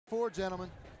4, gentlemen.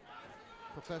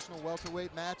 Professional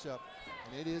welterweight matchup,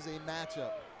 and it is a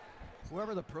matchup.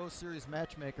 Whoever the Pro Series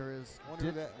matchmaker is,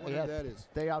 Wonder who that is.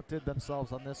 They outdid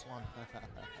themselves on this one.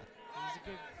 He's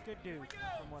a good dude,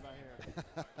 from what I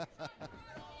hear.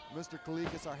 Mr.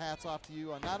 Kalikas, our hats off to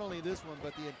you on not only this one,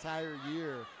 but the entire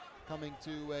year coming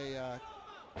to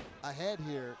a head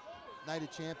here, Night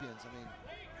of Champions. I mean,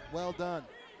 well done.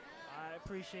 I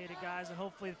appreciate it, guys, and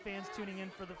hopefully the fans tuning in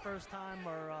for the first time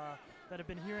or that have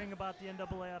been hearing about the NAAFS,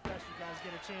 you guys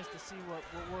get a chance to see what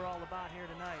we're all about here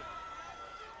tonight.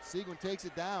 Seguin takes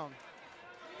it down.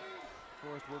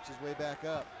 Forrest works his way back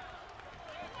up.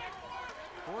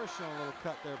 Forrest showing a little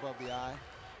cut there above the eye.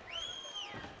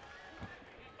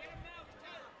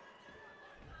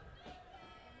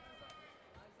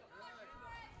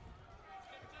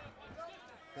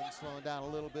 Things slowing down a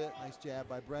little bit. Nice jab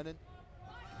by Brennan.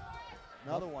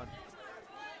 Another one.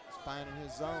 He's finding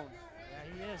his zone.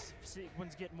 Yeah, he is.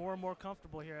 Seguin's getting more and more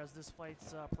comfortable here as this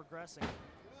fight's progressing.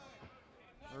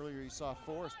 Earlier you saw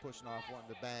Forrest pushing off,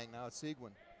 wanting to bang. Now it's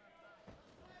Seguin.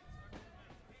 I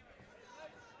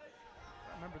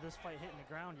don't remember this fight hitting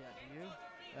the ground yet, do you?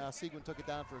 Now Seguin took it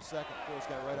down for a second. Forrest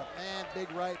got right up. Man,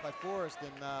 big right by Forrest,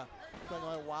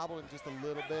 and wobbled him just a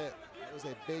little bit. It was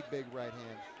a big, big right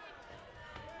hand.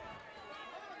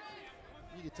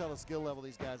 You can tell the skill level of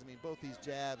these guys. I mean, both these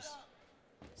jabs,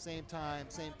 same time,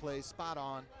 same place, spot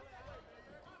on.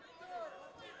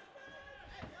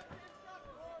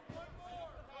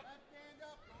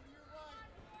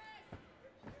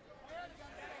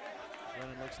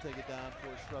 Brennan looks to take it down.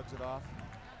 Forrest shrugs it off.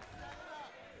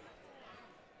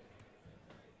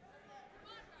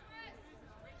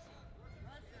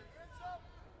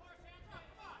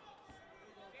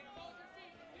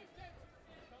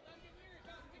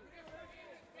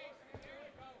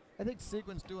 I think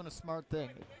Seguin's doing a smart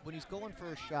thing. When he's going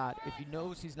for a shot, if he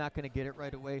knows he's not going to get it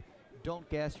right away, don't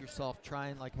gas yourself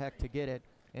trying like heck to get it.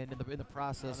 And in the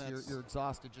process, you're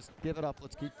exhausted. Just give it up.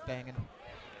 Let's keep banging.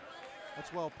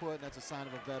 That's well put, and that's a sign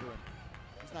of a veteran.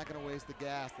 He's not going to waste the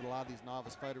gas that a lot of these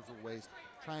novice fighters will waste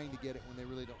trying to get it when they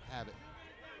really don't have it.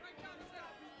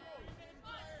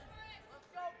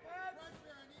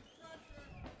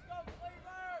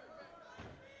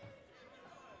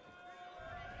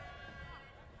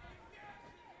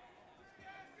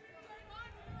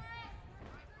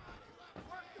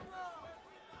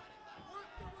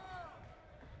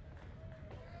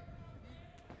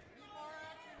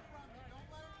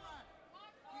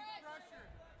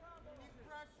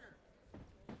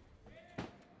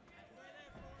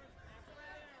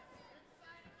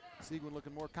 Seguin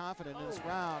looking more confident in this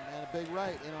round, and a big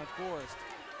right in on Forrest.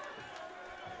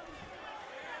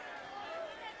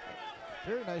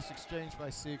 Very nice exchange by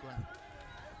Seguin.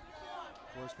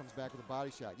 Forrest comes back with a body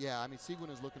shot. Yeah, I mean, Seguin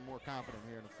is looking more confident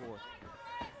here in the fourth.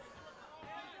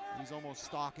 He's almost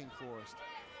stalking Forrest.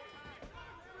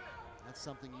 That's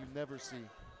something you never see.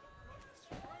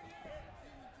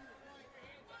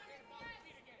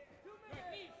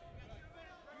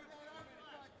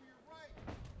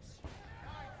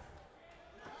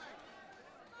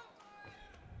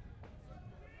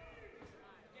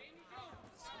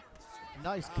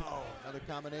 Nice. Oh, another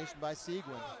combination by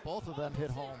Seguin. Both of them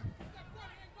hit home.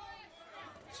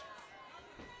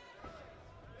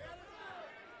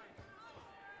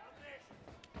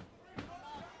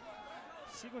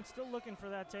 Seguin's still looking for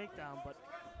that takedown, but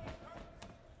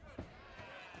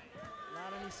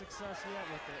not any success yet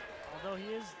with it. Although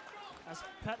he is, as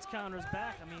Petz counters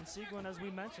back, I mean, Seguin, as we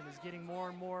mentioned, is getting more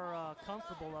and more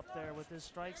comfortable up there with his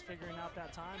strikes, figuring out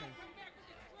that timing.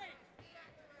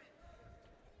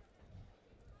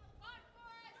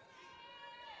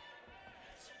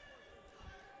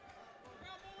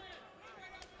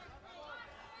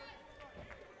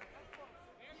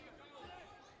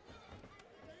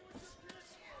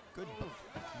 Good,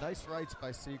 nice rights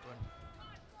by Seguin.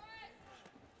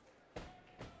 I'll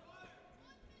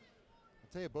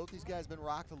tell you, both these guys been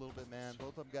rocked a little bit, man.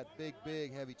 Both of them got big,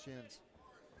 big, heavy chins.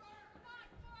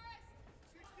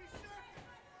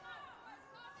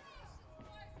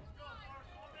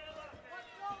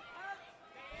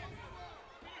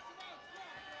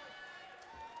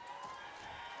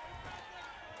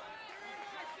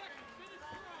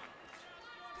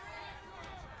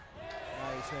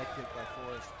 Nice head kick by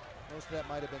Forrest. Most of that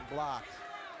might have been blocked.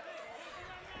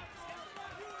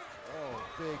 Oh,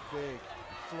 big, big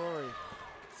flurry.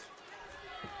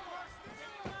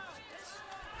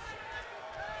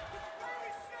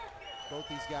 Both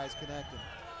these guys connecting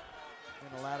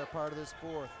in the latter part of this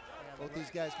fourth. Yeah, both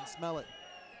these guys can smell it.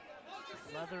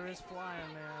 Leather is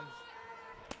flying, man.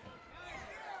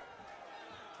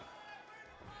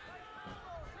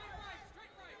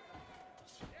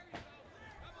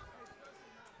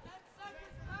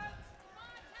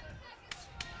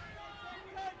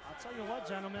 Tell you what,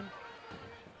 gentlemen,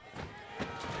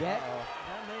 That,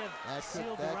 that may have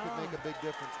sealed the that round. could make a big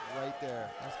difference right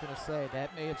there. I was going to say,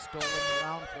 that may have stolen the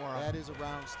round for him. That is a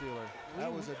round stealer.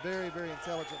 That was a very, very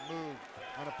intelligent move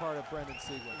on the part of Brendan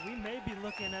Seguin. We may be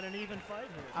looking at an even fight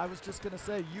here. I was just going to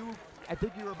say, I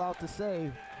think you were about to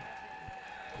say,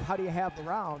 how do you have the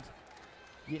round?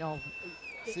 You know.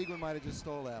 Seguin might have just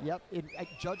stole that one. Yep.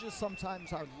 Judges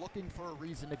sometimes are looking for a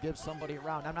reason to give somebody a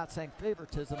round. I'm not saying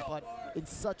favoritism, but in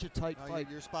such a tight fight.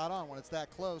 You're spot on. When it's that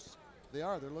close,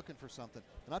 they're looking for something.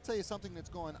 And I'll tell you something that's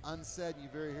going unsaid. You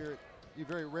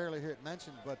very rarely hear it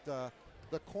mentioned, but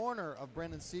the corner of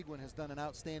Brendan Seguin has done an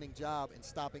outstanding job in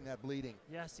stopping that bleeding.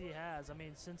 Yes, he has. I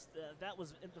mean, since that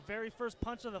was the very first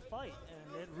punch of the fight,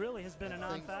 and it really has been a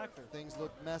non-factor. Things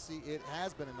look messy. It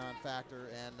has been a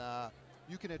non-factor, and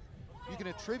you can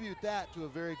attribute that to a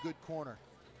very good corner.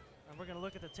 And we're going to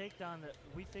look at the takedown that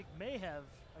we think may have,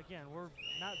 again, we're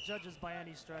not judges by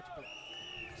any stretch, but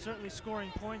certainly scoring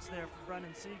points there for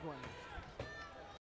Brendan Seguin.